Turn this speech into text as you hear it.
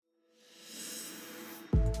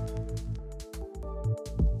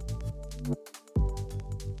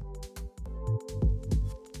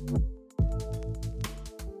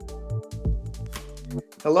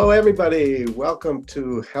Hello, everybody. Welcome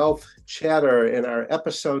to Health Chatter in our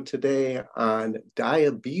episode today on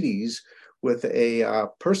diabetes with a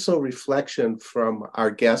personal reflection from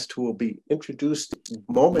our guest who will be introduced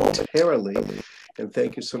momentarily. And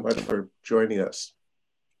thank you so much for joining us.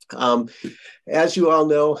 As you all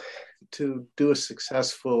know, to do a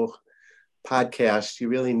successful podcast, you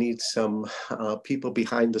really need some people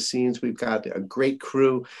behind the scenes. We've got a great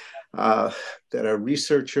crew that are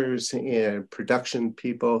researchers and production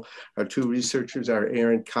people. Our two researchers are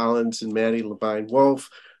Aaron Collins and Maddie Levine-Wolf.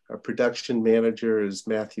 Our production manager is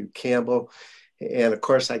Matthew Campbell. And of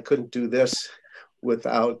course, I couldn't do this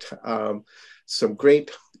without some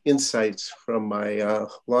great insights from my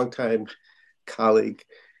longtime colleague,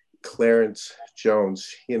 Clarence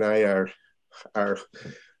Jones. He and I are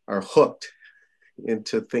hooked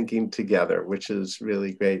into thinking together, which is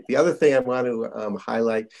really great. The other thing I want to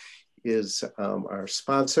highlight is our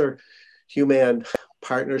sponsor, Human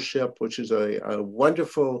Partnership, which is a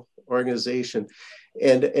wonderful organization.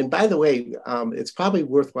 And by the way, it's probably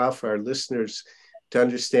worthwhile for our listeners to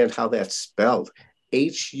understand how that's spelled,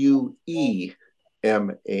 Hueman.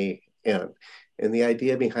 And the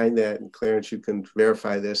idea behind that, and Clarence, you can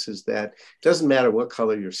verify this, is that it doesn't matter what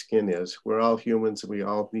color your skin is. We're all humans and we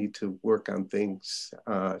all need to work on things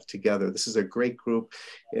together. This is a great group,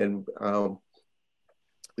 and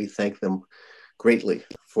we thank them greatly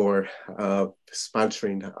for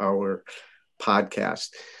sponsoring our podcast.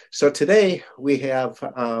 So today we have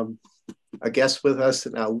a guest with us,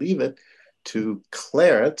 and I'll leave it to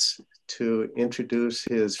Clarence to introduce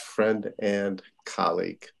his friend and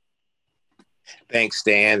colleague. Thanks,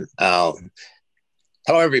 Stan. Hello,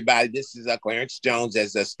 everybody. This is Clarence Jones,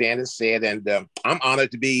 as Stan has said, and I'm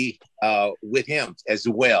honored to be with him as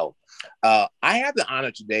well. I have the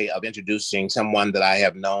honor today of introducing someone that I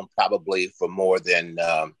have known probably for more than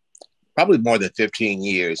 15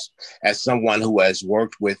 years, as someone who has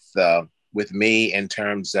worked with me in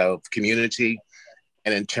terms of community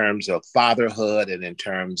and in terms of fatherhood and in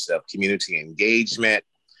terms of community engagement.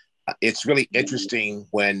 It's really interesting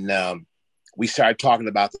when we started talking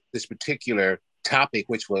about this particular topic,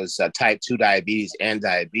 which was type 2 diabetes and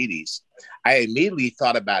diabetes. I immediately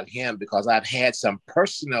thought about him because I've had some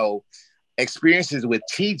personal experiences with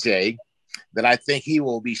TJ that I think he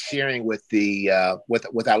will be sharing with the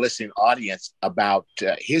with our listening audience about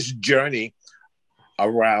his journey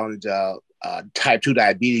around type 2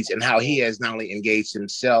 diabetes and how he has not only engaged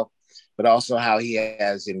himself, but also how he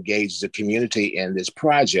has engaged the community in this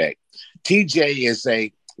project. TJ is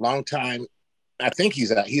a longtime, I think he's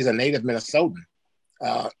a native Minnesotan,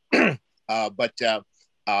 but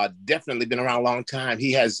definitely been around a long time.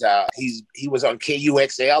 He was on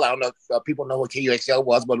KUXL. I don't know if people know what KUXL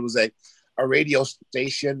was, but it was a radio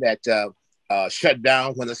station that shut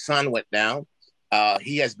down when the sun went down.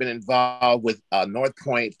 He has been involved with North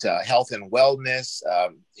Point Health and Wellness.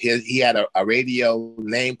 He had a radio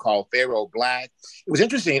name called Pharaoh Black. It was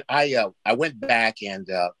interesting. I went back and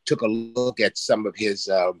took a look at some of his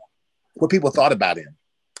what people thought about him.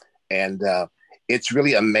 And it's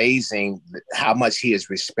really amazing how much he is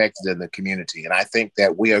respected in the community. And I think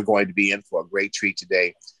that we are going to be in for a great treat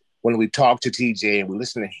today when we talk to TJ and we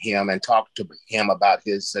listen to him and talk to him about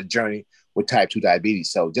his journey with type 2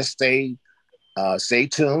 diabetes. So just stay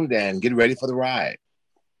tuned and get ready for the ride.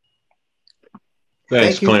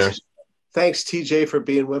 Thanks, Clarence. Thanks, TJ, for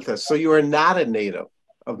being with us. So you are not a native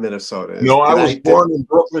of Minnesota? No, I was born in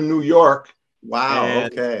Brooklyn, New York. Wow.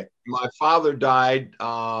 Okay. My father died,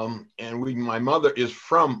 and my mother is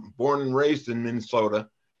born and raised in Minnesota.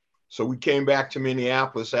 So we came back to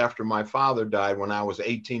Minneapolis after my father died when I was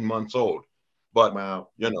 18 months old. But wow,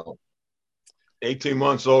 18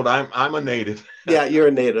 months old, I'm a native. Yeah, you're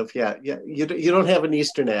a native. Yeah. You don't have an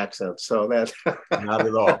Eastern accent, so that not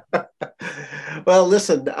at all. Well,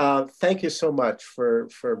 listen, thank you so much for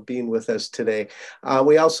being with us today.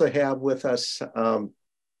 We also have with us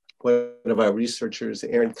one of our researchers,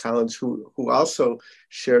 Aaron Collins, who also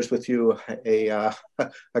shares with you a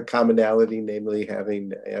commonality, namely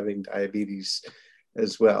having diabetes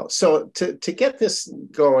as well. So to get this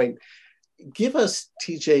going, give us,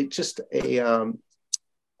 TJ, just a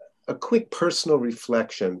quick personal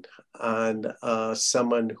reflection on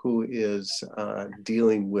someone who is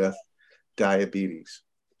dealing with diabetes.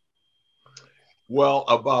 Well,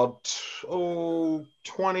 about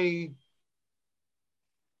 20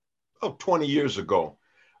 years ago,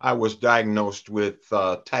 I was diagnosed with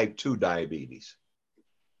type 2 diabetes.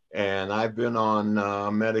 And I've been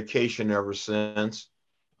on medication ever since.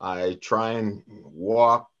 I try and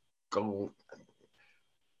walk go.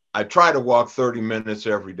 I try to walk 30 minutes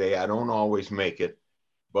every day. I don't always make it,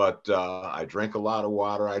 but I drink a lot of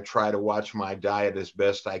water. I try to watch my diet as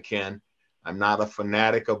best I can. I'm not a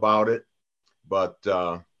fanatic about it, but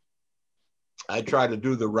I try to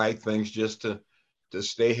do the right things just to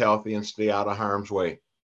stay healthy and stay out of harm's way.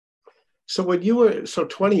 So when you were, so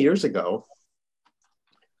 20 years ago,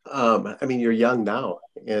 I mean, you're young now.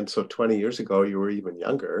 And so 20 years ago, you were even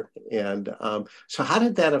younger. And so how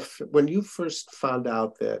did that, when you first found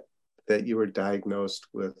out that you were diagnosed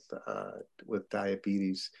with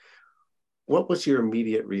diabetes, what was your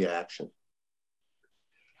immediate reaction?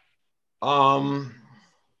 Well,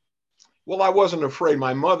 I wasn't afraid.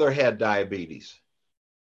 My mother had diabetes,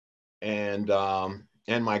 and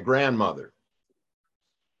my grandmother.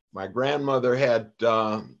 My grandmother had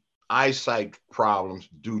eyesight problems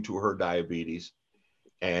due to her diabetes,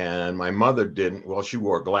 and my mother didn't. Well, she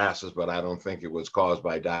wore glasses, but I don't think it was caused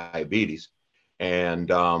by diabetes. And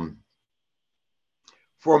for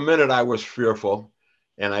a minute, I was fearful,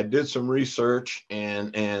 and I did some research,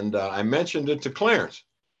 and I mentioned it to Clarence,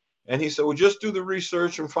 and he said, "Well, just do the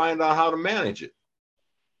research and find out how to manage it."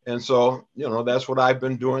 And so, that's what I've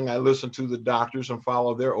been doing. I listen to the doctors and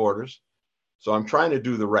follow their orders. So I'm trying to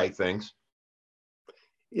do the right things.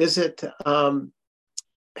 Is it,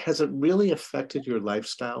 has it really affected your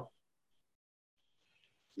lifestyle?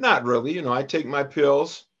 Not really. I take my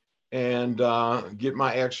pills and get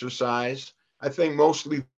my exercise. I think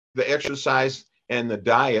mostly the exercise and the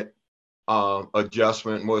diet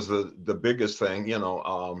adjustment was the biggest thing.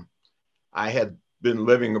 I had been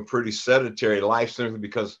living a pretty sedentary life simply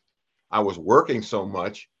because I was working so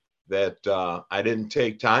much that I didn't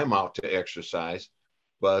take time out to exercise.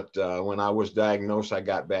 But when I was diagnosed, I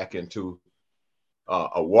got back into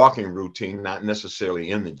a walking routine, not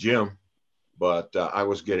necessarily in the gym, but I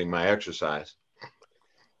was getting my exercise.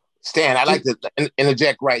 Stan, I'd like to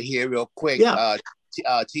interject right here real quick. Yeah.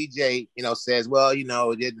 TJ, says, well,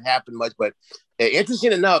 it didn't happen much, but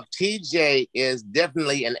interesting enough, TJ is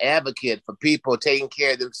definitely an advocate for people taking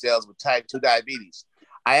care of themselves with type 2 diabetes.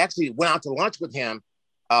 I actually went out to lunch with him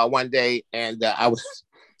one day, and I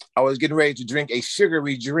was getting ready to drink a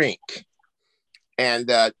sugary drink, and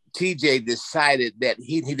TJ decided that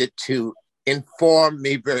he needed to inform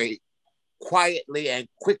me very quietly and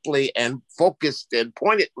quickly and focused and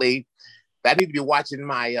pointedly that I need to be watching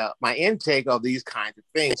my my intake of these kinds of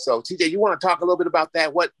things. So TJ, you want to talk a little bit about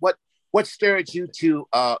that? What stirred you to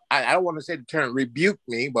I don't want to say the term rebuke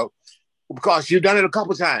me, but because you've done it a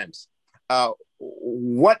couple times.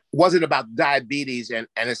 What was it about diabetes and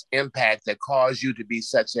its impact that caused you to be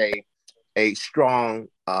such a strong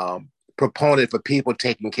proponent for people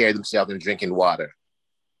taking care of themselves and drinking water?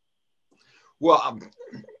 Well,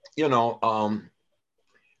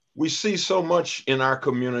 we see so much in our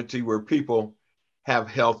community where people have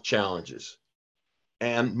health challenges.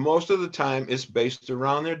 And most of the time it's based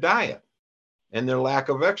around their diet and their lack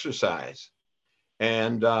of exercise.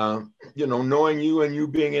 And, knowing you and you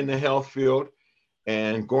being in the health field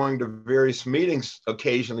and going to various meetings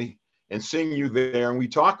occasionally and seeing you there, and we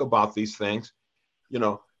talk about these things,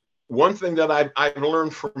 one thing that I've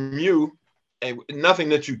learned from you, and nothing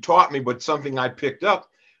that you taught me, but something I picked up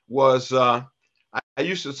was I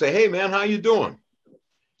used to say, "Hey man, how you doing?"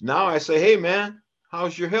 Now I say, "Hey man,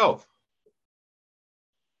 how's your health?"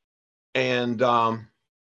 And I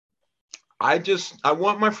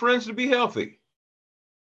want my friends to be healthy.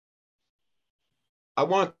 I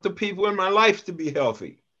want the people in my life to be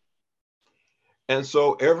healthy. And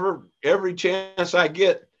so every chance I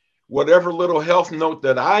get, whatever little health note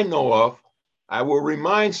that I know of, I will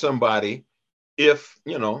remind somebody if,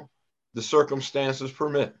 the circumstances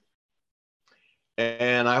permit.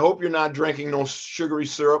 And I hope you're not drinking no sugary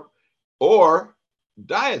syrup or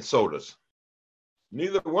diet sodas.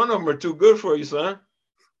 Neither one of them are too good for you, son.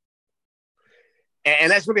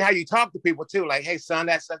 And that's really how you talk to people too. Like, hey, son,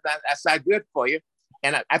 that's not good for you.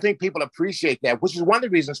 And I think people appreciate that, which is one of the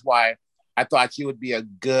reasons why I thought you would be a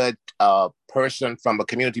good person from a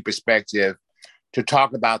community perspective to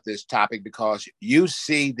talk about this topic, because you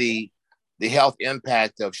see the health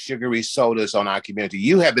impact of sugary sodas on our community.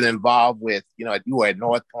 You have been involved with, you were at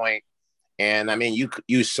North Point, and I mean,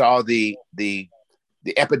 you saw the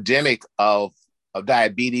epidemic of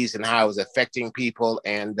diabetes and how it was affecting people,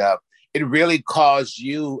 and it really caused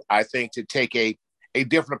you, I think, to take a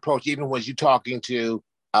different approach, even when you're talking to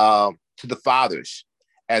the fathers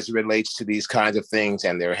as it relates to these kinds of things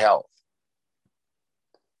and their health.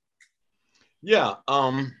 Yeah.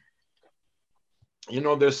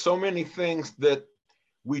 There's so many things that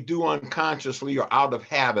we do unconsciously or out of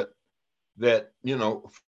habit that,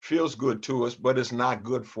 feels good to us, but it's not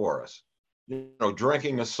good for us. You know,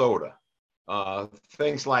 drinking a soda,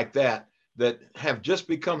 things like that, that have just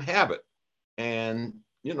become habit. And,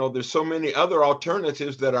 you know, there's so many other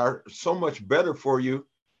alternatives that are so much better for you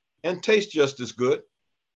and taste just as good.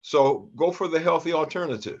 So go for the healthy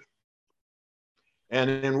alternative. And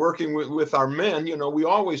in working with our men, you know, we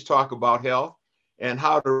always talk about health and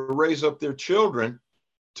how to raise up their children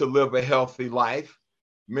to live a healthy life,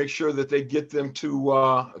 make sure that they get them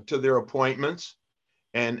to their appointments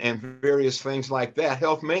and various things like that.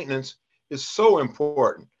 Health maintenance is so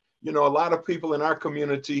important. You know, a lot of people in our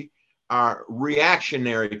community are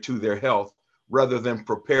reactionary to their health rather than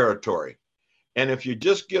preparatory. And if you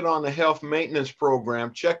just get on the health maintenance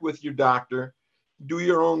program, check with your doctor, do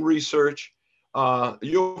your own research,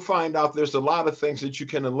 you'll find out there's a lot of things that you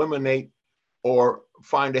can eliminate or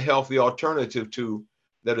find a healthy alternative to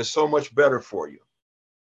that is so much better for you.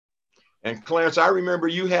 And Clarence, I remember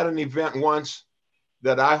you had an event once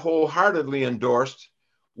that I wholeheartedly endorsed,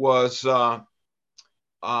 was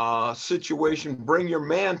situation, Bring Your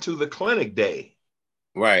Man to the Clinic Day.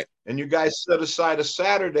 Right. And you guys set aside a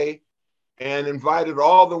Saturday and invited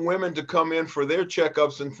all the women to come in for their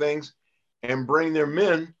checkups and things and bring their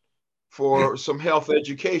men for some health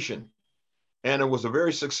education. And it was a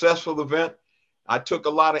very successful event. I took a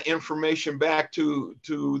lot of information back to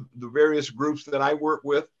the various groups that I work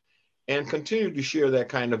with and continue to share that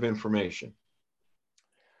kind of information.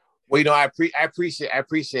 Well, you know, I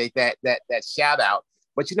appreciate that shout out.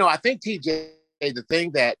 But you know, I think TJ, the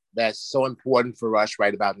thing that's so important for us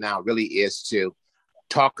right about now really is to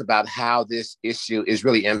talk about how this issue is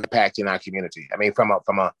really impacting our community. I mean, from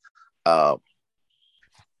a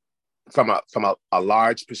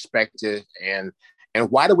large perspective, and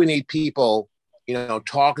why do we need people, you know,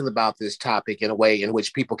 talking about this topic in a way in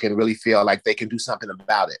which people can really feel like they can do something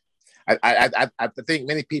about it. I think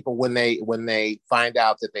many people, when they find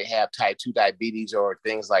out that they have type 2 diabetes or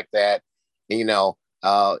things like that, you know,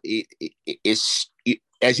 it's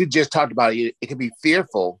as you just talked about, it can be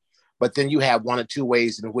fearful, but then you have one or two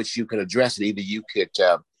ways in which you can address it. Either you could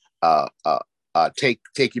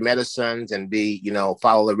take your medicines and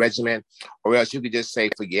follow the regimen, or else you could just say,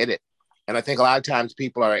 forget it. And I think a lot of times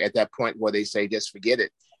people are at that point where they say, just forget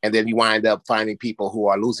it. And then you wind up finding people who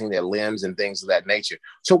are losing their limbs and things of that nature.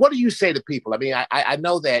 So what do you say to people? I mean, I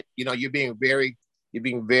know that, you know, you're being very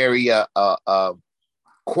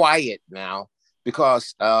quiet now,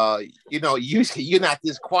 because, you know, usually you're not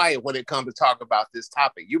this quiet when it comes to talk about this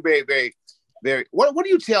topic. You're very, very, very, what do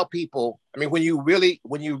you tell people? I mean, when you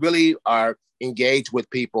really are engaged with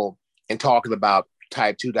people and talking about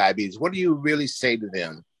type 2 diabetes, what do you really say to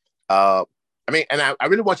them? I mean, and I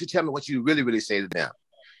really want you to tell me what you really, really say to them.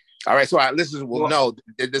 All right, so our listeners will know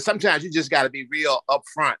that sometimes you just got to be real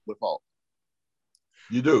upfront with folks.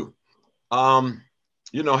 You do.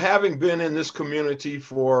 You know, having been in this community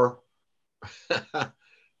for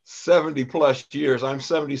 70 plus years, I'm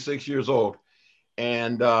 76 years old,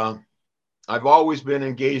 and I've always been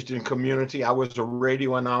engaged in community. I was a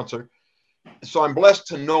radio announcer. So I'm blessed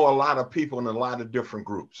to know a lot of people in a lot of different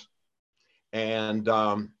groups. And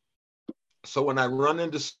so when I run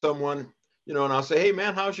into someone, you know, and I'll say, hey,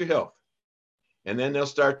 man, how's your health? And then they'll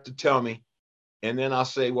start to tell me. And then I'll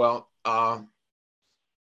say, well,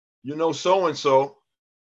 you know, so-and-so,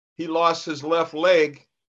 he lost his left leg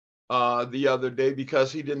the other day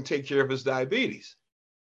because he didn't take care of his diabetes.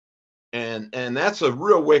 And that's a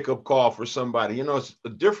real wake-up call for somebody. You know, it's a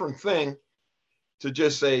different thing to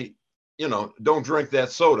just say, you know, don't drink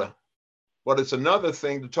that soda. But it's another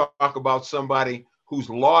thing to talk about somebody who's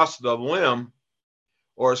lost a limb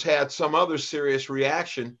or has had some other serious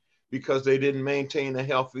reaction because they didn't maintain a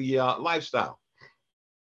healthy lifestyle.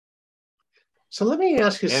 So let me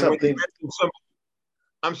ask you something.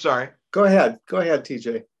 I'm sorry. Go ahead,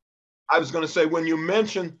 TJ. I was going to say, when you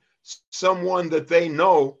mention someone that they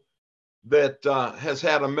know that has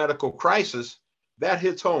had a medical crisis, that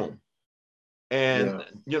hits home. And,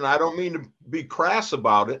 you know, I don't mean to be crass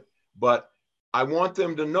about it, but I want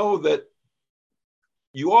them to know that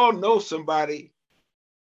you all know somebody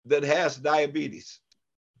that has diabetes,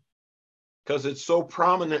 because it's so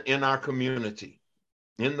prominent in our community,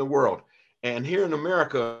 in the world. And here in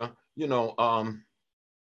America, you know,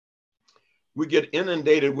 we get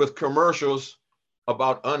inundated with commercials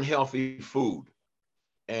about unhealthy food.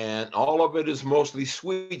 And all of it is mostly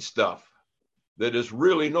sweet stuff that is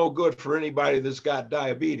really no good for anybody that's got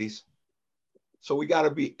diabetes. So we got to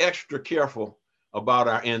be extra careful about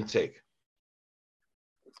our intake.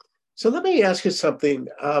 So let me ask you something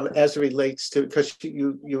as it relates to, because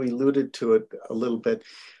you alluded to it a little bit.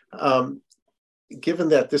 given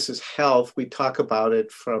that this is health, we talk about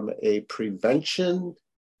it from a prevention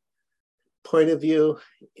point of view,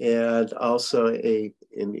 and also in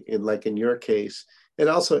your case, and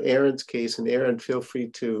also Aaron's case. And Aaron, feel free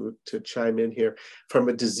to chime in here from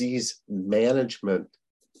a disease management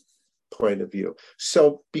point of view.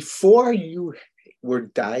 So before you were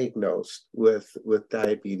diagnosed with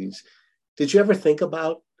diabetes, did you ever think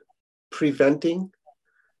about preventing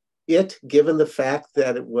it, given the fact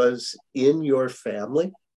that it was in your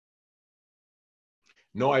family?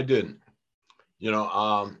 No, I didn't.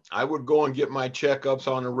 I would go and get my checkups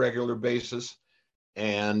on a regular basis.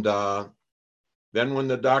 And then when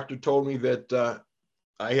the doctor told me that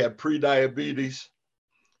I had prediabetes,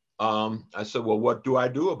 I said, well, what do I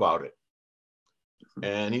do about it?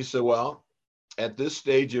 And he said, well, at this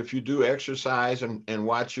stage, if you do exercise and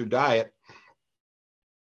watch your diet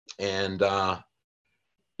and,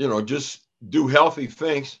 just do healthy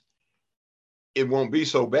things, it won't be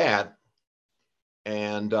so bad.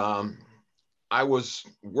 And I was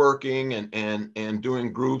working and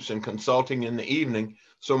doing groups and consulting in the evening.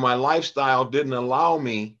 So my lifestyle didn't allow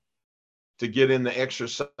me to get in the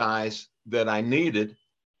exercise that I needed.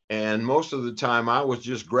 And most of the time I was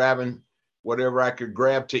just grabbing whatever I could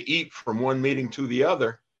grab to eat from one meeting to the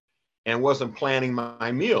other and wasn't planning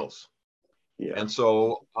my meals. Yeah. And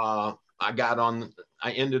so I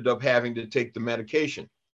ended up having to take the medication.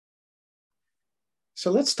 So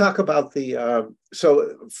let's talk about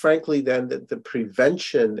so frankly, then the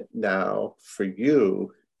prevention now for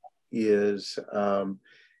you is,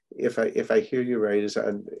 if I hear you right, is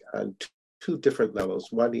on two different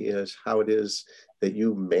levels. One is how it is that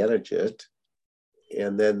you manage it.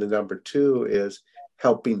 And then the number two is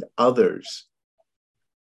helping others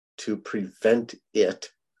to prevent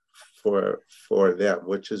it for them,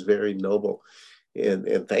 which is very noble.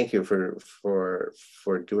 And thank you for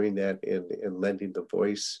doing that and lending the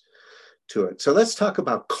voice to it. So let's talk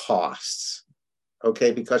about costs,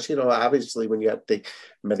 okay? Because obviously when you have to take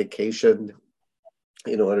medication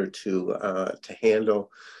in order to handle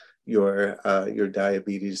your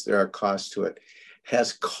diabetes, there are costs to it.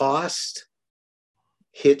 Has cost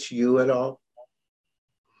hit you at all?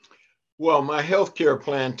 Well, my healthcare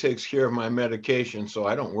plan takes care of my medication, so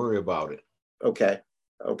I don't worry about it. Okay.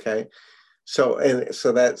 So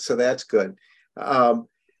that's good. Have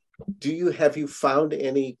you found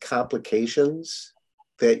any complications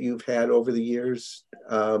that you've had over the years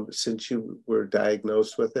since you were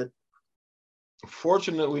diagnosed with it?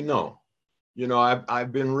 Fortunately, no.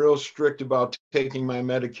 I've been real strict about taking my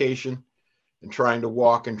medication and trying to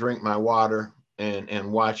walk and drink my water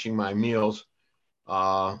and watching my meals.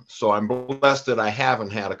 So I'm blessed that I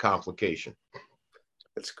haven't had a complication.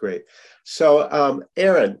 That's great. So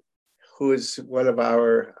Aaron, who is one of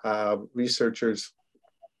our researchers,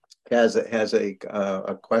 has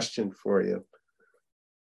a question for you.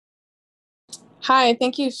 Hi,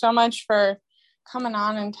 thank you so much for coming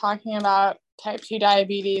on and talking about type 2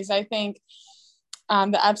 diabetes. I think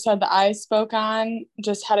the episode that I spoke on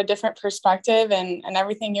just had a different perspective, and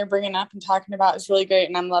everything you're bringing up and talking about is really great,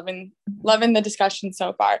 and I'm loving the discussion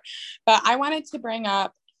so far. But I wanted to bring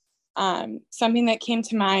up something that came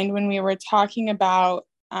to mind when we were talking about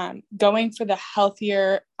going for the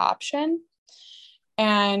healthier option.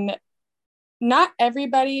 And not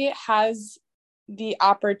everybody has the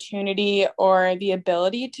opportunity or the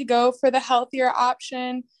ability to go for the healthier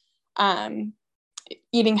option.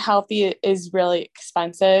 Eating healthy is really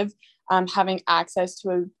expensive. Having access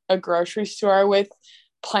to a grocery store with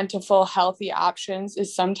plentiful healthy options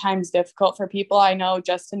is sometimes difficult for people. I know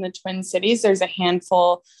just in the Twin Cities, there's a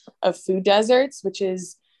handful of food deserts, which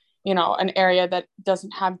is, an area that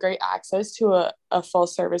doesn't have great access to a full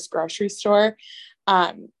service grocery store.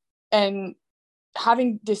 And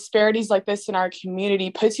having disparities like this in our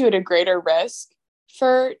community puts you at a greater risk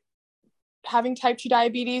for having type 2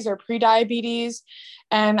 diabetes or pre-diabetes.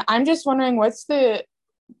 And I'm just wondering, what's the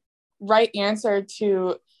right answer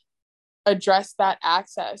to address that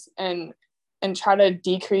access and try to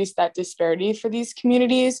decrease that disparity for these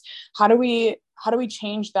communities? How do we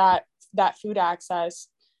change that food access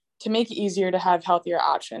to make it easier to have healthier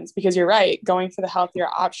options? Because you're right, going for the healthier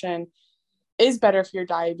option is better for your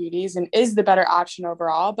diabetes and is the better option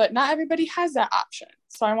overall, but not everybody has that option.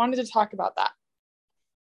 So I wanted to talk about that.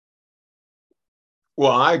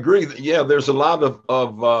 Well, I agree that, yeah, there's a lot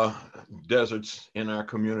of deserts in our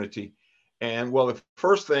community. And well, the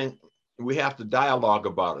first thing, we have to dialogue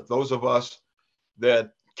about it. Those of us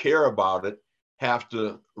that care about it have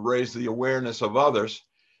to raise the awareness of others.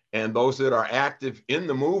 And those that are active in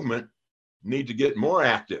the movement need to get more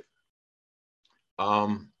active.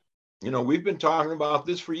 We've been talking about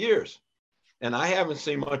this for years. and I haven't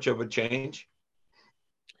seen much of a change.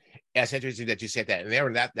 Yeah, it's interesting that you said that. And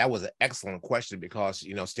Aaron, that was an excellent question because,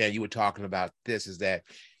 Stan, you were talking about this is that,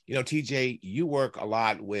 TJ, you work a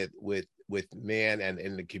lot with men and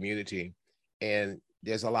in the community, and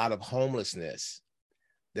there's a lot of homelessness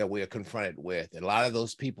that we are confronted with. And a lot of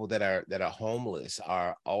those people that are homeless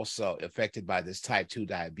are also affected by this type 2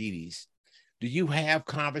 diabetes. Do you have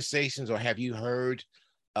conversations or have you heard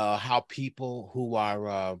how people who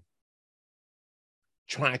are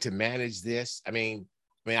trying to manage this?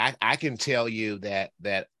 I can tell you that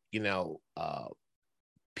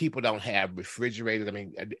people don't have refrigerators.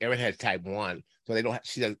 Erin has type 1, so they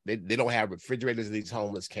don't have refrigerators in these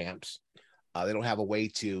homeless camps. They don't have a way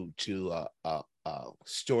to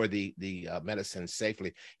store the medicine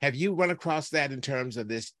safely. Have you run across that in terms of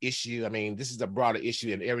this issue? This is a broader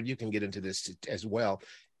issue, and Erin, you can get into this as well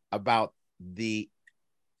about the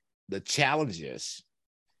challenges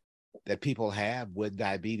that people have with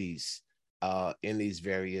diabetes in these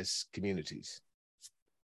various communities.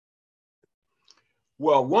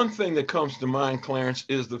 Well, one thing that comes to mind, Clarence,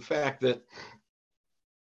 is the fact that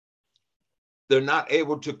they're not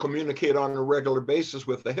able to communicate on a regular basis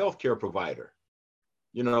with the healthcare provider.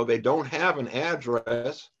 They don't have an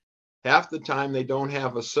address. Half the time they don't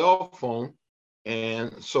have a cell phone.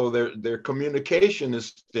 And so their communication is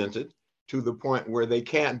stinted to the point where they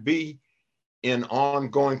can't be in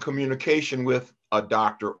ongoing communication with a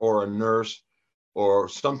doctor or a nurse or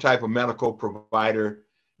some type of medical provider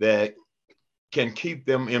that can keep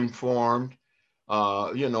them informed.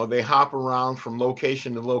 They hop around from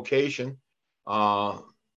location to location.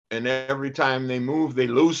 And every time they move, they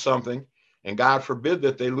lose something. And God forbid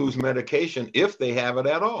that they lose medication if they have it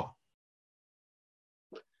at all.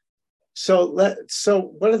 So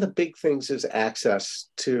one of the big things is access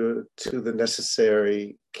to the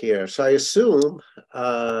necessary care. So I assume,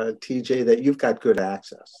 TJ, that you've got good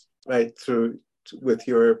access, right, with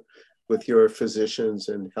your physicians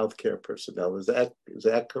and healthcare personnel. Is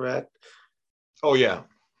that correct? Oh yeah.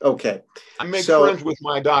 Okay. I make friends with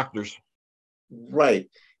my doctors. Right.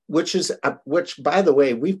 Which by the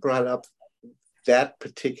way, we've brought up that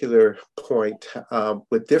particular point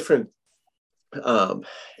with different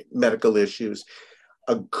medical issues.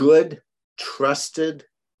 A good, trusted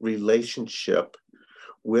relationship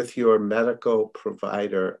with your medical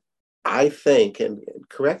provider, I think, and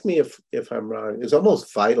correct me if I'm wrong, is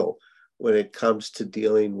almost vital when it comes to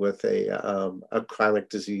dealing with a chronic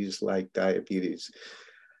disease like diabetes.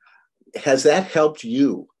 Has that helped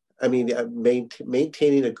you?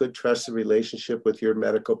 Maintaining a good, trusted relationship with your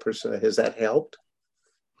medical personnel, has that helped?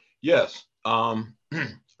 Yes.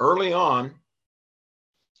 Early on,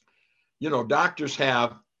 doctors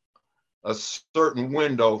have a certain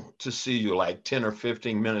window to see you, like 10 or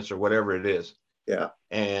 15 minutes or whatever it is. Yeah.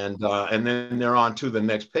 And then they're on to the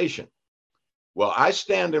next patient. Well, I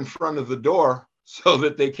stand in front of the door so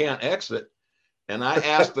that they can't exit. And I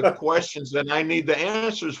ask the questions that I need the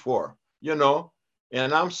answers for,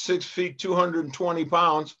 and I'm 6 feet, 220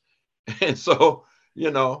 pounds. And so,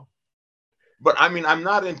 but I'm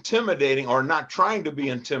not intimidating or not trying to be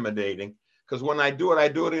intimidating, because when I do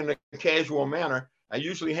it in a casual manner. I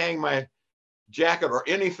usually hang my jacket or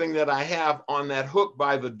anything that I have on that hook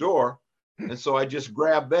by the door. And so I just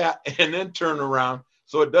grab that and then turn around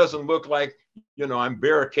so it doesn't look like, I'm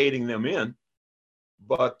barricading them in.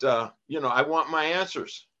 But, I want my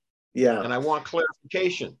answers. Yeah. And I want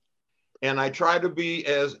clarification. And I try to be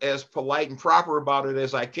as polite and proper about it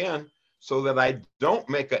as I can so that I don't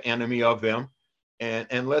make an enemy of them,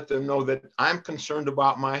 and let them know that I'm concerned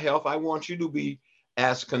about my health. I want you to be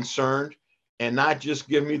as concerned and not just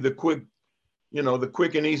give me the quick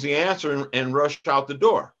and easy answer and rush out the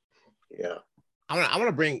door. Yeah. I want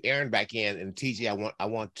to bring Aaron back in, and TJ, I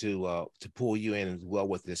want to pull you in as well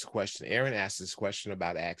with this question. Aaron asked this question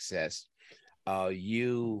about access.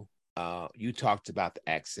 You talked about the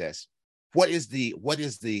access. What is the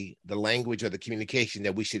language or the communication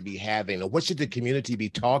that we should be having, or what should the community be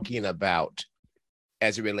talking about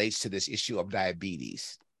as it relates to this issue of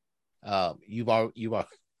diabetes?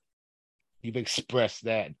 You've expressed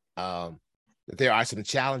that there are some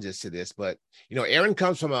challenges to this, but Aaron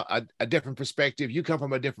comes from a different perspective. You come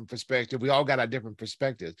from a different perspective. We all got our different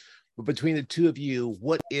perspectives, but between the two of you,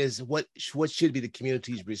 what should be the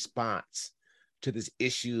community's response to this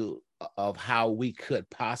issue of how we could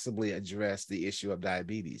possibly address the issue of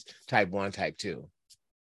diabetes, type 1, type 2?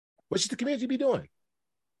 What should the community be doing?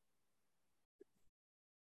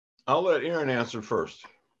 I'll let Aaron answer first.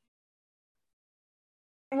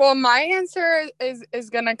 Well, my answer is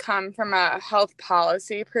going to come from a health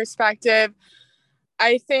policy perspective.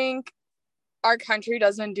 I think our country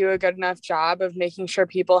doesn't do a good enough job of making sure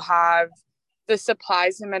people have the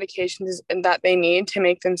supplies and medications that they need to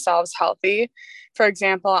make themselves healthy. For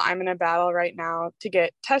example, I'm in a battle right now to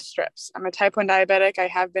get test strips. I'm a type 1 diabetic. I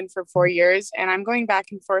have been for 4 years, and I'm going back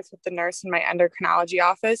and forth with the nurse in my endocrinology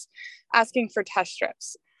office asking for test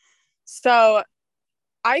strips. So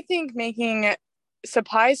I think making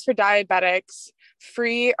supplies for diabetics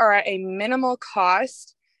free or at a minimal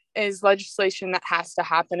cost is legislation that has to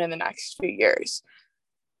happen in the next few years.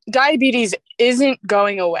 Diabetes isn't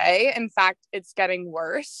going away. In fact, it's getting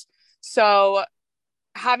worse. So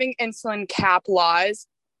having insulin cap laws,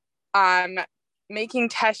 making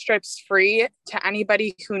test strips free to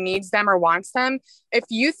anybody who needs them or wants them. If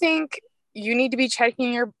you think you need to be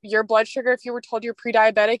checking your blood sugar, if you were told you're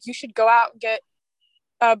pre-diabetic, you should go out and get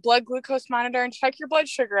a blood glucose monitor and check your blood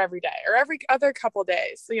sugar every day or every other couple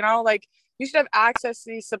days. You know, like, you should have access to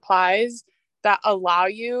these supplies that allow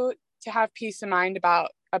you to have peace of mind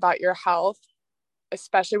about your health,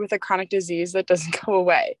 especially with a chronic disease that doesn't go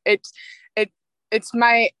away. It's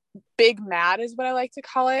my big mad is what I like to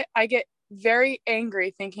call it. I get very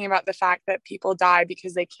angry thinking about the fact that people die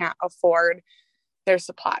because they can't afford their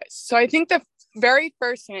supplies. So I think the very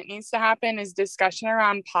first thing that needs to happen is discussion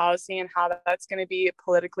around policy and how that's going to be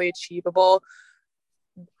politically achievable,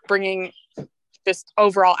 bringing just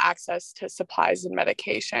overall access to supplies and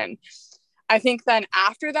medication. I think then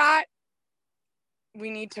after that, we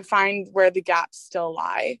need to find where the gaps still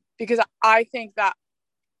lie, because I think that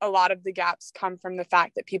a lot of the gaps come from the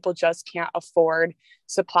fact that people just can't afford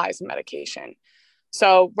supplies and medication.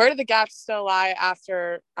 So where do the gaps still lie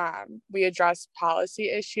after we address policy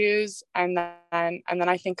issues, and then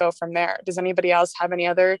I think go from there? Does anybody else have any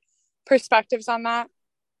other perspectives on that?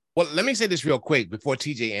 Well, let me say this real quick before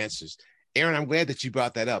TJ answers. Aaron, I'm glad that you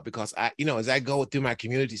brought that up, because as I go through my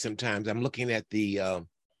community, sometimes I'm looking at the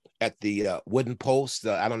wooden posts,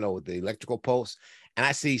 I don't know, the electrical posts, and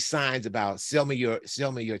I see signs about sell me your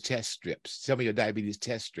test strips, sell me your diabetes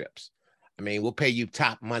test strips. I mean, we'll pay you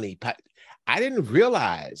top money. I didn't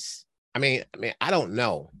realize. I mean, I don't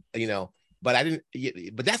know, but I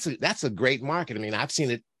didn't. But that's a great market. I mean, I've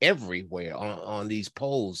seen it everywhere on these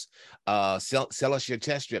polls. Sell us your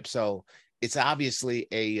test strip. So it's obviously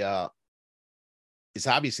an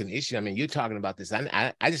issue. I mean, you're talking about this.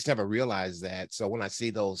 I just never realized that. So when I see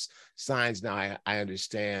those signs now, I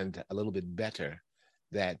understand a little bit better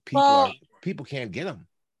that people can't get them.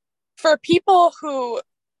 For people who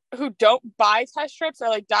don't buy test strips, or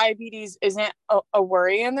like diabetes isn't a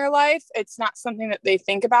worry in their life, it's not something that they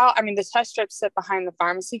think about. I mean, the test strips sit behind the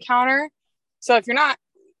pharmacy counter. So if you're not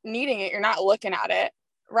needing it, you're not looking at it.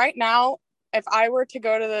 Right now, if I were to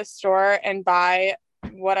go to the store and buy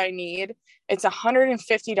what I need, it's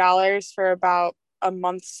 $150 for about a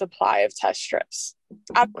month's supply of test strips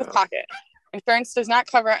out of pocket. Insurance does not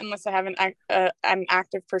cover it unless I have an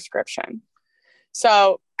active prescription.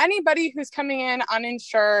 So anybody who's coming in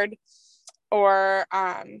uninsured or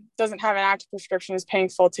doesn't have an active prescription is paying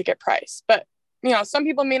full ticket price. But some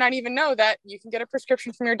people may not even know that you can get a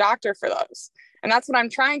prescription from your doctor for those. And that's what I'm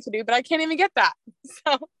trying to do, but I can't even get that.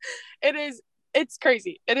 So it's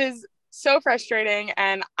crazy. It is so frustrating.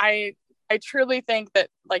 And I truly think that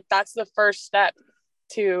that's the first step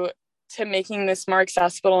to making this more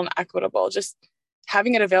accessible and equitable, just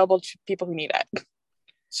having it available to people who need it.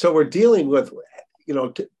 So we're dealing with,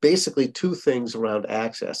 basically two things around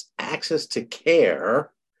access. Access to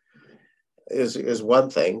care is one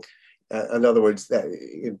thing. In other words,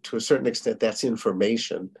 that to a certain extent, that's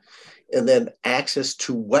information. And then access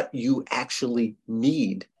to what you actually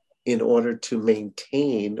need in order to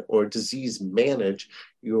maintain or disease manage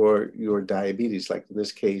your diabetes, like in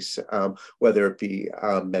this case, whether it be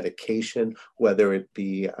medication, whether it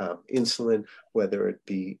be insulin, whether it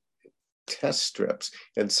be test strips.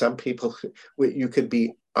 And some people, you could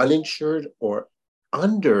be uninsured or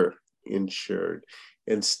underinsured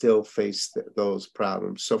and still face those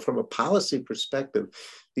problems. So from a policy perspective,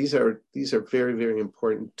 these are very, very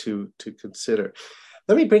important to consider.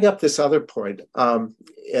 Let me bring up this other point, and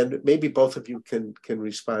maybe both of you can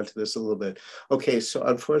respond to this a little bit. Okay, so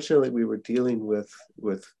unfortunately, we were dealing with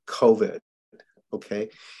COVID, okay?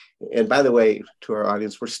 And by the way, to our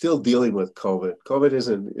audience, we're still dealing with COVID. COVID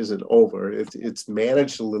isn't over. It's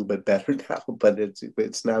managed a little bit better now, but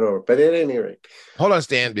it's not over. But at any rate. Hold on,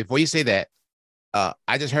 Stan, before you say that,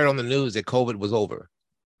 I just heard on the news that COVID was over.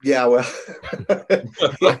 Yeah, well,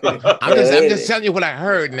 I'm just telling you what I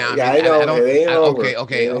heard now. Yeah, I know. It ain't over.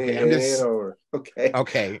 Okay. It ain't over. Okay.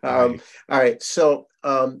 Okay. All right. So,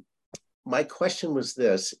 my question was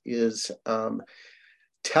this: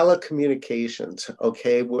 telecommunications,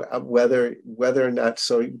 okay, whether or not,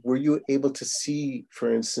 so were you able to see,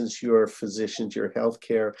 for instance, your physicians, your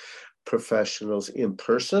healthcare professionals in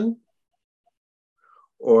person,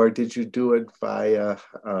 or did you do it via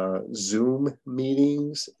Zoom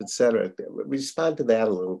meetings, etc.? Respond to that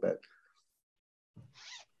a little bit.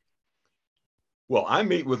 Well, I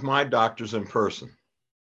meet with my doctors in person.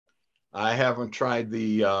 I haven't tried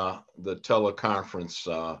the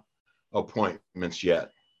teleconference appointments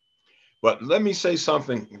yet. But let me say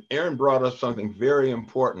something. Aaron brought up something very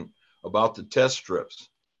important about the test strips.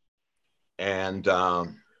 And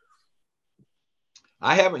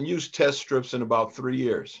I haven't used test strips in about 3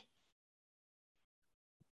 years.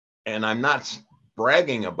 And I'm not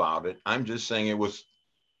bragging about it. I'm just saying it was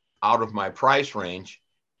out of my price range.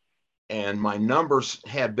 And my numbers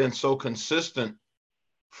had been so consistent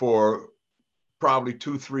for probably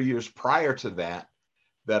 2-3 years prior to that,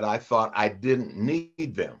 that I thought I didn't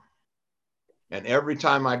need them. And every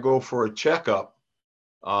time I go for a checkup,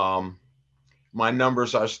 my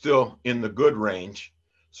numbers are still in the good range.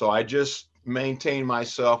 So I just maintain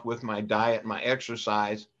myself with my diet, my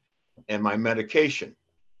exercise, and my medication.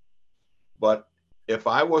 But if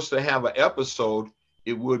I was to have an episode,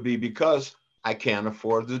 it would be because I can't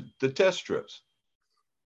afford the test strips.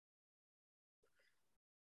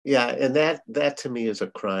 Yeah, and that to me is a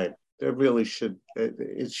crime. There really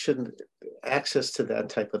it shouldn't, access to that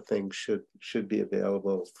type of thing should be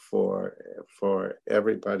available for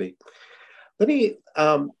everybody. Let me,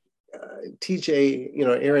 TJ,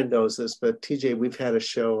 Aaron knows this, but TJ, we've had a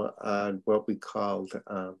show on what we called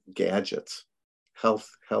gadgets, health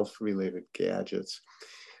related gadgets.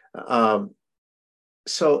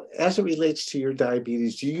 So as it relates to your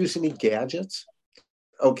diabetes, do you use any gadgets?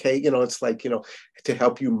 Okay, it's like, to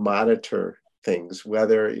help you monitor things,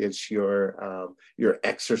 whether it's your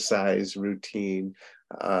exercise routine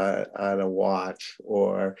on a watch,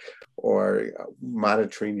 or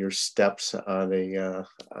monitoring your steps on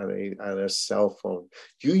a cell phone.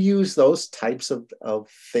 Do you use those types of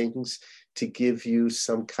things to give you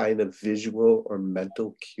some kind of visual or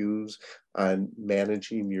mental cues on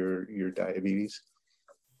managing your diabetes?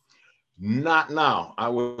 Not now. I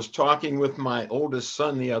was talking with my oldest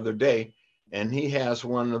son the other day, and he has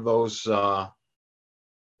one of those, I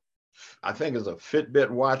think it's a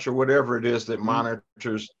Fitbit watch or whatever it is that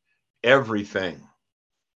monitors everything.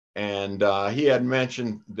 And he had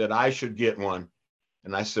mentioned that I should get one.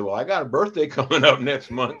 And I said, well, I got a birthday coming up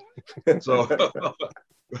next month. So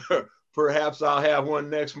perhaps I'll have one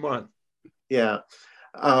next month. Yeah.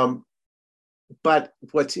 But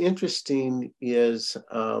what's interesting is,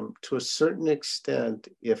 to a certain extent,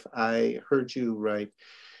 if I heard you right,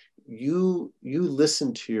 you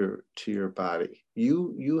listen to your body.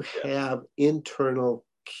 You have internal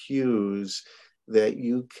cues that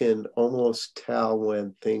you can almost tell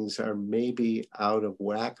when things are maybe out of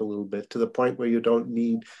whack a little bit, to the point where you don't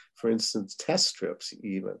need, for instance, test strips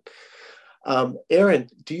even. Aaron,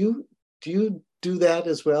 do you do that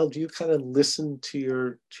as well? Do you kind of listen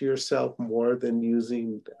to yourself more than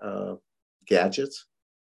using gadgets?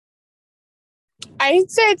 I'd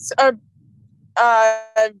say it's a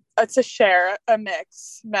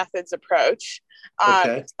mix methods approach.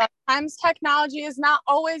 Okay. Sometimes technology is not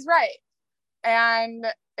always right. And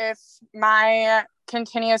if my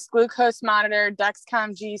continuous glucose monitor,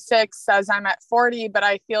 Dexcom G6, says I'm at 40, but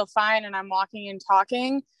I feel fine and I'm walking and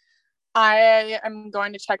talking, I am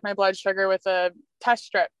going to check my blood sugar with a test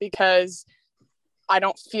strip because I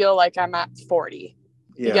don't feel like I'm at 40.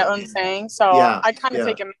 Yeah. You get what I'm saying? So yeah. I kind of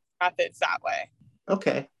take methods that way.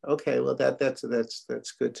 Okay. Well, that's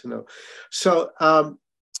good to know. So,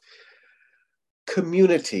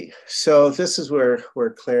 community. So this is where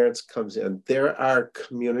Clarence comes in. There are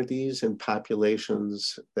communities and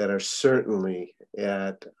populations that are certainly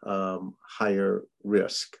at higher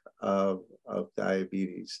risk of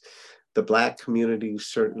diabetes. The Black community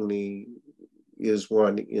certainly is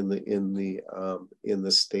one in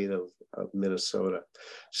the state of Minnesota.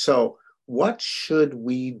 So what should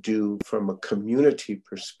we do from a community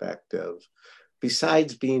perspective,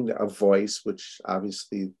 besides being a voice, which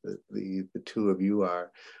obviously the two of you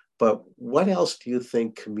are, but what else do you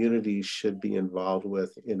think communities should be involved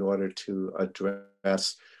with in order to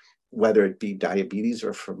address, whether it be diabetes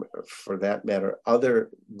or for that matter,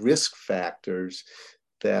 other risk factors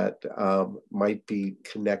that might be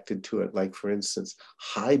connected to it? Like, for instance,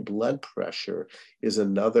 high blood pressure is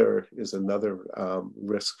another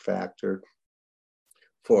risk factor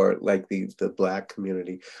for like the Black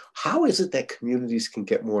community. How is it that communities can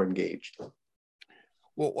get more engaged?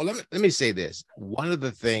 Well, let me say this. One of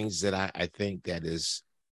the things that I think that is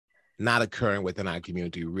not occurring within our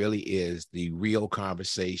community really is the real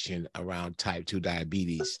conversation around type 2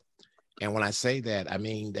 diabetes. And when I say that, I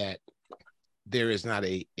mean that there is not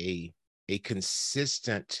a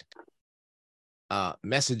consistent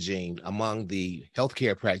messaging among the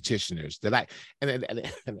healthcare practitioners that and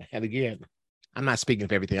again, I'm not speaking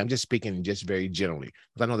for everything. I'm just speaking just very generally,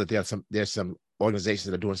 because I know that there's some organizations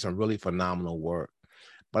that are doing some really phenomenal work.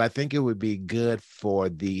 But I think it would be good for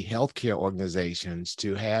the healthcare organizations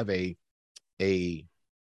to have a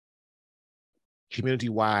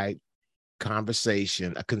community-wide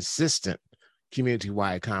conversation, a consistent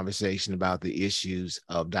community-wide conversation about the issues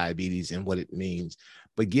of diabetes and what it means.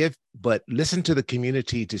 But listen to the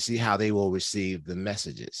community to see how they will receive the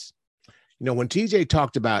messages. You know, when TJ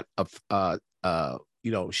talked about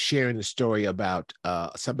sharing the story about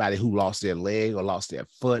somebody who lost their leg or lost their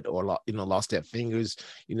foot or lost their fingers,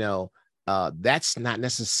 that's not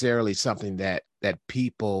necessarily something that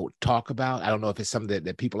people talk about. I don't know if it's something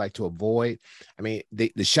that people like to avoid. I mean,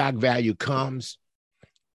 the shock value comes,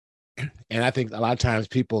 and I think a lot of times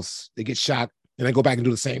they get shocked and they go back and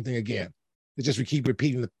do the same thing again. They just keep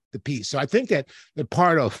repeating the piece. So I think that the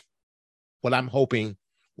part of what I'm hoping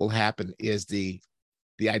will happen is the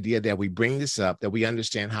idea that we bring this up, that we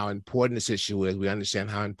understand how important this issue is. We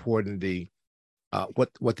understand how important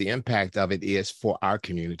what the impact of it is for our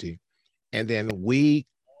community. And then we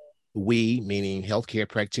meaning healthcare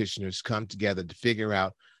practitioners, come together to figure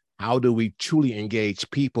out how do we truly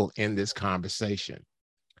engage people in this conversation.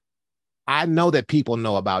 I know that people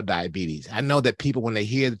know about diabetes. I know that people, when they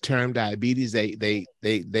hear the term diabetes, they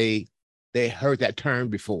heard that term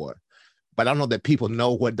before, but I don't know that people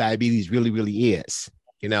know what diabetes really, really is,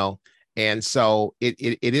 And so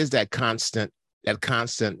it is that constant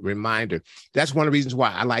reminder. That's one of the reasons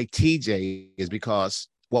why I like TJ, is because,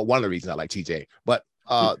 well, one of the reasons I like TJ, but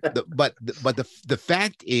the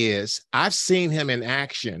fact is I've seen him in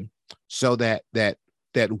action, so that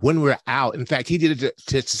when we're out, in fact, he did it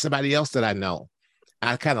to somebody else that I know.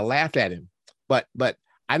 I kind of laughed at him, but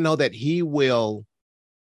I know that he will,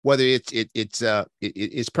 whether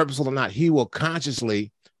it's purposeful or not, he will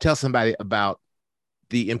consciously tell somebody about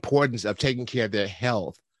the importance of taking care of their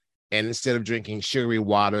health, and instead of drinking sugary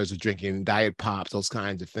waters or drinking diet pops, those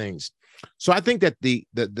kinds of things. So I think that the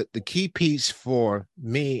key piece for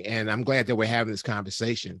me, and I'm glad that we're having this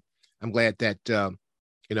conversation. I'm glad that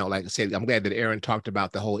like I said, I'm glad that Aaron talked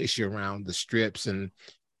about the whole issue around the strips and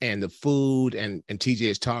the food, and TJ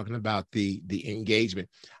is talking about the engagement.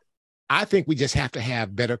 I think we just have to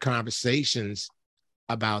have better conversations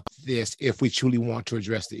about this if we truly want to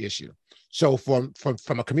address the issue. So from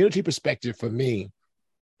a community perspective, for me,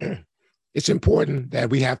 it's important that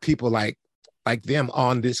we have people like them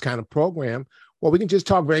on this kind of program, where we can just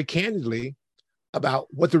talk very candidly about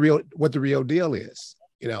what the real deal is.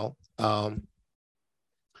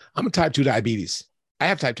 I'm a type 2 diabetes. I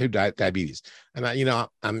have type 2 diabetes, and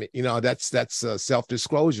that's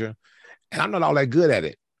self-disclosure, and I'm not all that good at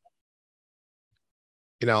it.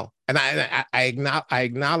 And I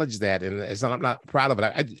acknowledge that, and I'm not proud of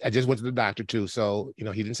it. I just went to the doctor too, so he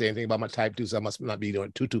didn't say anything about my type 2, so I must not be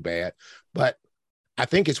doing too bad. But I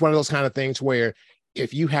think it's one of those kind of things where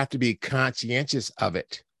if you have to be conscientious of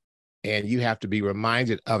it, and you have to be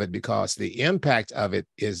reminded of it, because the impact of it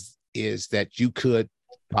is that you could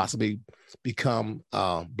possibly become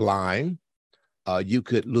blind. You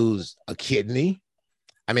could lose a kidney.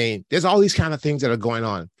 I mean, there's all these kind of things that are going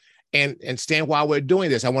on. And Stan, while we're doing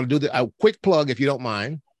this, I want to do a quick plug, if you don't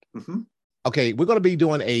mind. Mm-hmm. Okay, we're going to be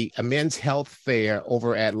doing a men's health fair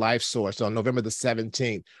over at Life Source on November the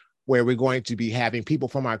 17th, where we're going to be having people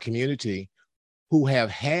from our community who have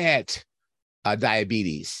had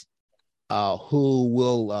diabetes, who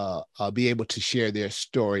will be able to share their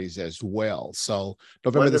stories as well. So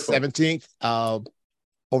November Wonderful. The 17th,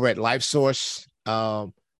 over at Life Source.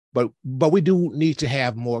 But we do need to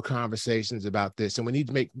have more conversations about this, and we need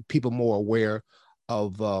to make people more aware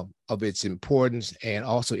of its importance and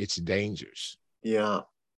also its dangers. Yeah.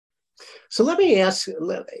 So let me ask,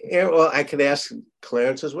 I could ask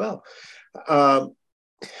Clarence as well.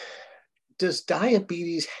 Does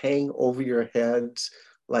diabetes hang over your heads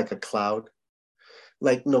like a cloud?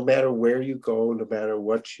 Like, no matter where you go, no matter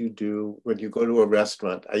what you do, when you go to a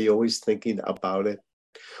restaurant, are you always thinking about it?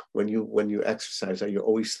 When you exercise, are you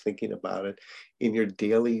always thinking about it? In your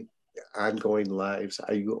daily ongoing lives,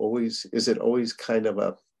 is it always kind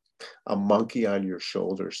of a monkey on your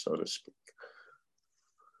shoulder, so to speak?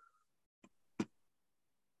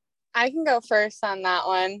 I can go first on that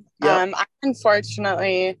one. Yep. I'm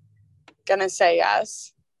unfortunately gonna say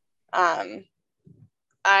yes. I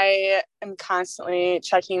am constantly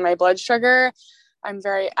checking my blood sugar. I'm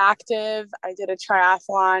very active. I did a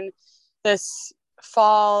triathlon this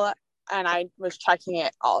fall, and I was checking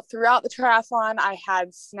it all throughout the triathlon. I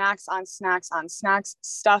had snacks on snacks on snacks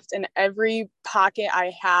stuffed in every pocket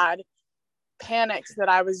I had, panicked that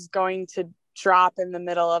I was going to drop in the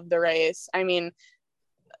middle of the race. I mean,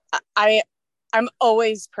 I'm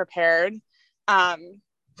always prepared. And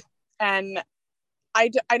I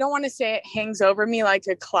don't want to say it hangs over me like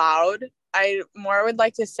a cloud. I more would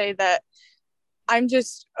like to say that I'm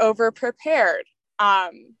just over prepared.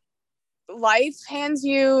 Life hands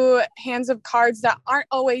you hands of cards that aren't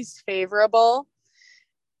always favorable.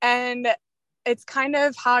 And it's kind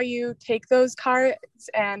of how you take those cards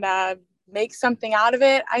and make something out of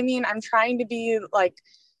it. I mean, I'm trying to be like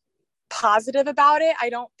positive about it. I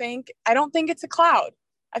don't think it's a cloud.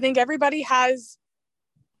 I think everybody has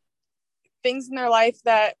things in their life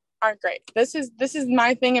that aren't great. This is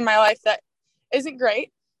my thing in my life that isn't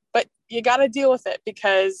great, but you got to deal with it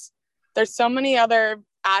because there's so many other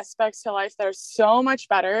aspects to life that are so much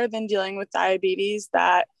better than dealing with diabetes,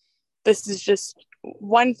 that this is just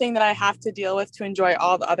one thing that I have to deal with to enjoy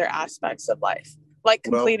all the other aspects of life, like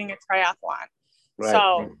completing a triathlon. Right.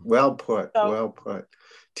 So well put.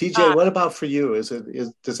 TJ, what about for you?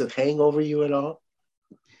 Does it hang over you at all?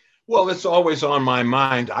 Well, it's always on my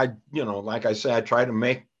mind. Like I said, I try to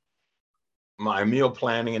make my meal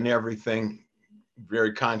planning and everything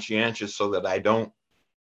very conscientious so that I don't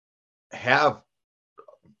have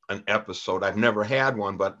an episode. I've never had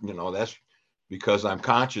one, but that's because I'm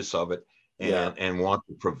conscious of it and want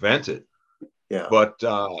to prevent it. Yeah. But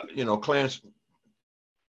Clarence,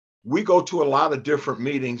 we go to a lot of different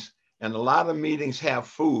meetings, and a lot of meetings have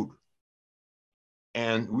food,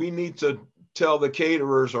 and we need to tell the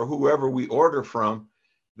caterers or whoever we order from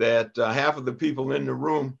that half of the people in the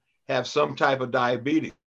room have some type of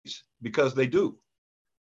diabetes, because they do.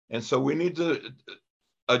 And so we need to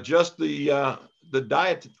adjust the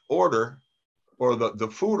diet order or the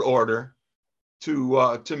food order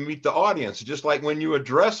to meet the audience. Just like when you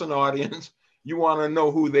address an audience, you want to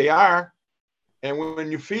know who they are. And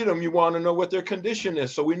when you feed them, you want to know what their condition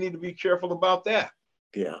is. So we need to be careful about that.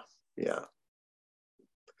 Yeah.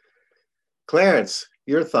 Clarence,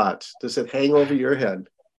 your thoughts? Does it hang over your head?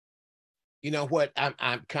 You know what?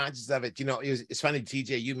 I'm conscious of it. It's funny,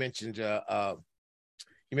 TJ. You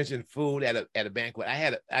mentioned food at a banquet.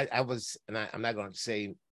 I'm not going to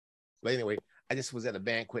say, but anyway, I just was at a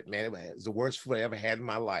banquet. Man, it was the worst food I ever had in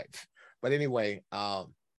my life. But anyway,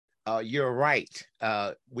 you're right.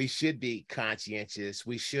 We should be conscientious.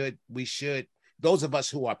 We should. Those of us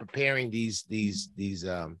who are preparing these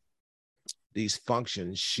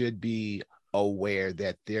functions should be aware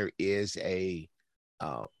that there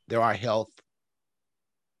are health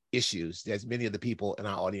issues that many of the people in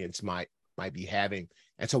our audience might be having,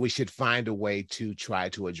 and so we should find a way to try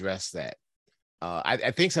to address that.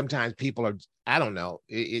 I think sometimes people are, I don't know,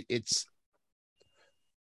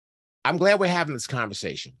 I'm glad we're having this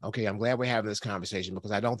conversation. Okay, I'm glad we're having this conversation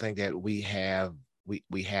because I don't think that we have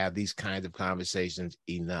these kinds of conversations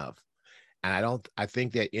enough. And I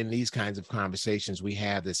think that in these kinds of conversations, we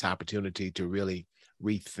have this opportunity to really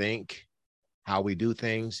rethink how we do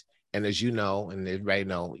things. And as you know, and everybody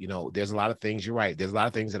know, there's a lot of things, you're right. There's a lot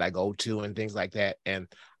of things that I go to and things like that. And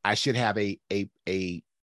I should have a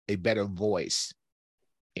better voice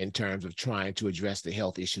in terms of trying to address the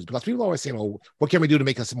health issues, because people always say, well, what can we do to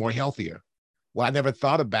make us more healthier? Well, I never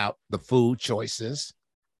thought about the food choices,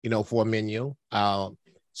 for a menu. And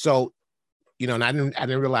I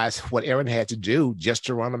didn't realize what Erin had to do just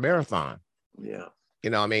to run a marathon. Yeah.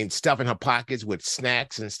 Stuff in her pockets with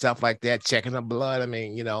snacks and stuff like that, checking her blood.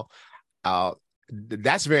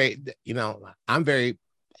 That's very, I'm very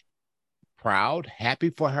proud, happy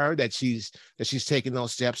for her that she's taking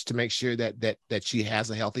those steps to make sure that she has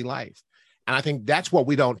a healthy life. And I think that's what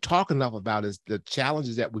we don't talk enough about, is the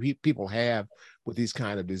challenges that people have with these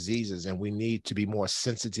kind of diseases. And we need to be more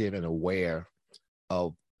sensitive and aware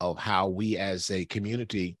of how we as a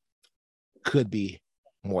community could be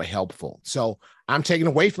more helpful. So I'm taking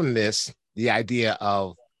away from this the idea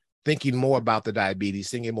of thinking more about the diabetes,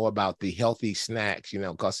 thinking more about the healthy snacks,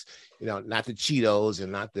 because, not the Cheetos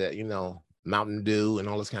and not the, Mountain Dew and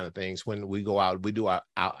all those kind of things. When we go out, we do our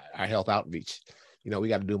health outreach. We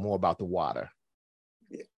got to do more about the water.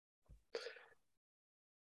 Yeah.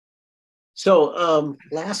 So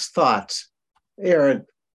last thoughts, Erin.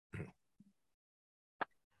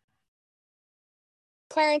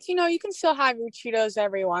 Clarence, you can still have your Cheetos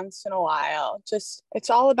every once in a while. Just, it's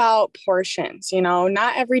all about portions,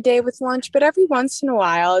 not every day with lunch, but every once in a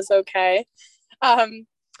while is okay.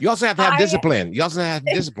 You also have to have discipline.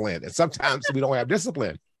 And sometimes we don't have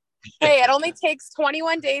discipline. Hey, it only takes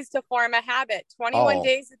 21 days to form a habit. 21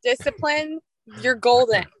 days of discipline, you're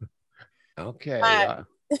golden. Okay.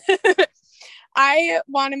 I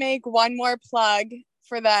want to make one more plug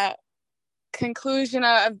for the conclusion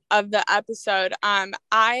of the episode.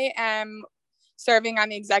 I am serving on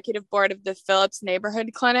the executive board of the Phillips Neighborhood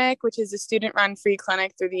Clinic, which is a student-run free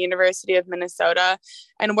clinic through the University of Minnesota.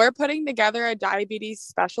 And we're putting together a diabetes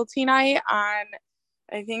specialty night on,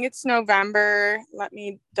 I think it's November, let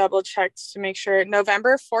me double check to make sure,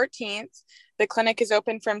 November 14th. The clinic is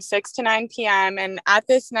open from 6 to 9 p.m. And at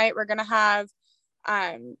this night, we're going to have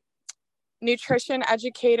nutrition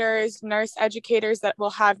educators, nurse educators that will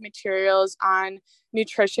have materials on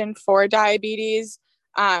nutrition for diabetes,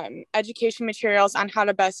 education materials on how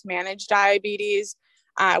to best manage diabetes.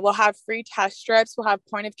 We'll have free test strips. We'll have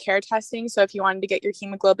point of care testing. So if you wanted to get your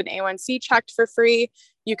hemoglobin A1C checked for free,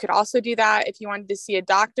 you could also do that. If you wanted to see a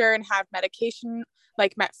doctor and have medication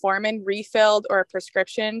like metformin refilled or a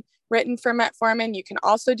prescription written for metformin, you can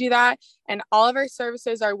also do that. And all of our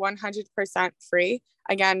services are 100% free.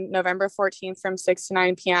 Again, November 14th from 6 to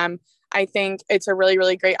 9 p.m. I think it's a really,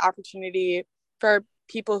 really great opportunity for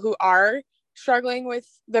people who are struggling with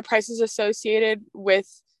the prices associated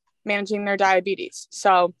with managing their diabetes.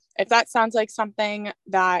 So if that sounds like something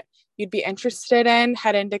that you'd be interested in,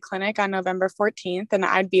 head into clinic on November 14th, and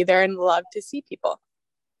I'd be there and love to see people.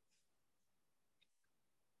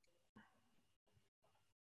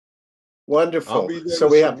 Wonderful. So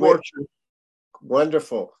we have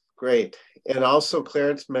wonderful, great. And also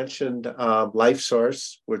Clarence mentioned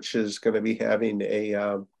LifeSource, which is going to be having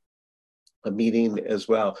a meeting as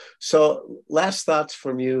well. So last thoughts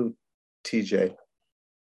from you, TJ.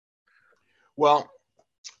 Well,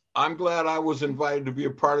 I'm glad I was invited to be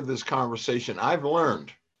a part of this conversation. I've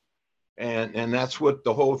learned, and that's what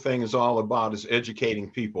the whole thing is all about, is educating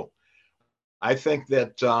people. I think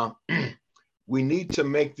that we need to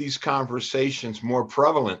make these conversations more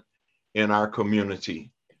prevalent in our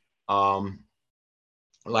community.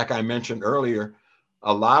 Like I mentioned earlier,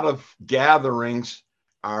 a lot of gatherings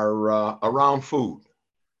are around food.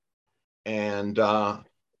 And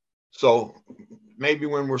so maybe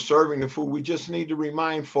when we're serving the food, we just need to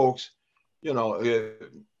remind folks, you know,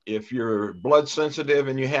 if you're blood sensitive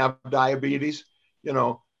and you have diabetes, you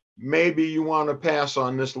know, maybe you want to pass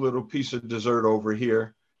on this little piece of dessert over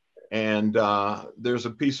here. And there's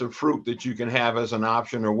a piece of fruit that you can have as an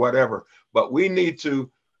option or whatever. But we need to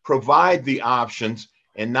provide the options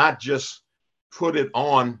and not just put it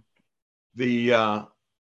on the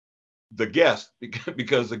guest,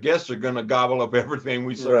 because the guests are going to gobble up everything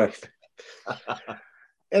we serve. Right.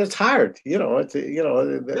 And it's hard, you know. It's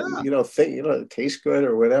it tastes good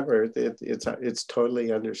or whatever. It's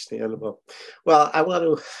totally understandable. Well, I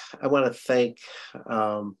want to thank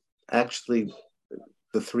actually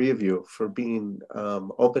the three of you for being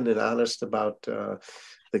open and honest about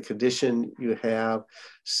the condition you have,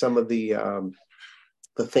 some of the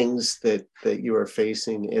things that you are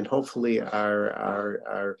facing, and hopefully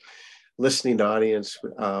our listening audience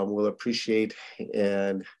will appreciate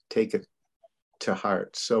and take it to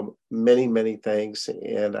heart. So many, many thanks.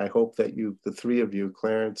 And I hope that the three of you,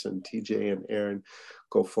 Clarence and TJ and Aaron,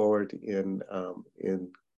 go forward in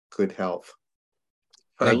good health.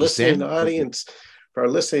 For our listening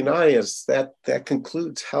audience, that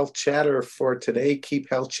concludes Health Chatter for today. Keep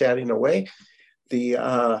health chatting away.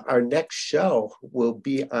 Our next show will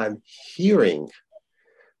be on hearing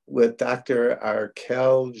with Dr.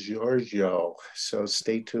 Arkel Giorgio. So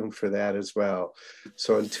stay tuned for that as well.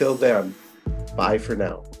 So until then, bye for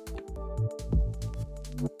now.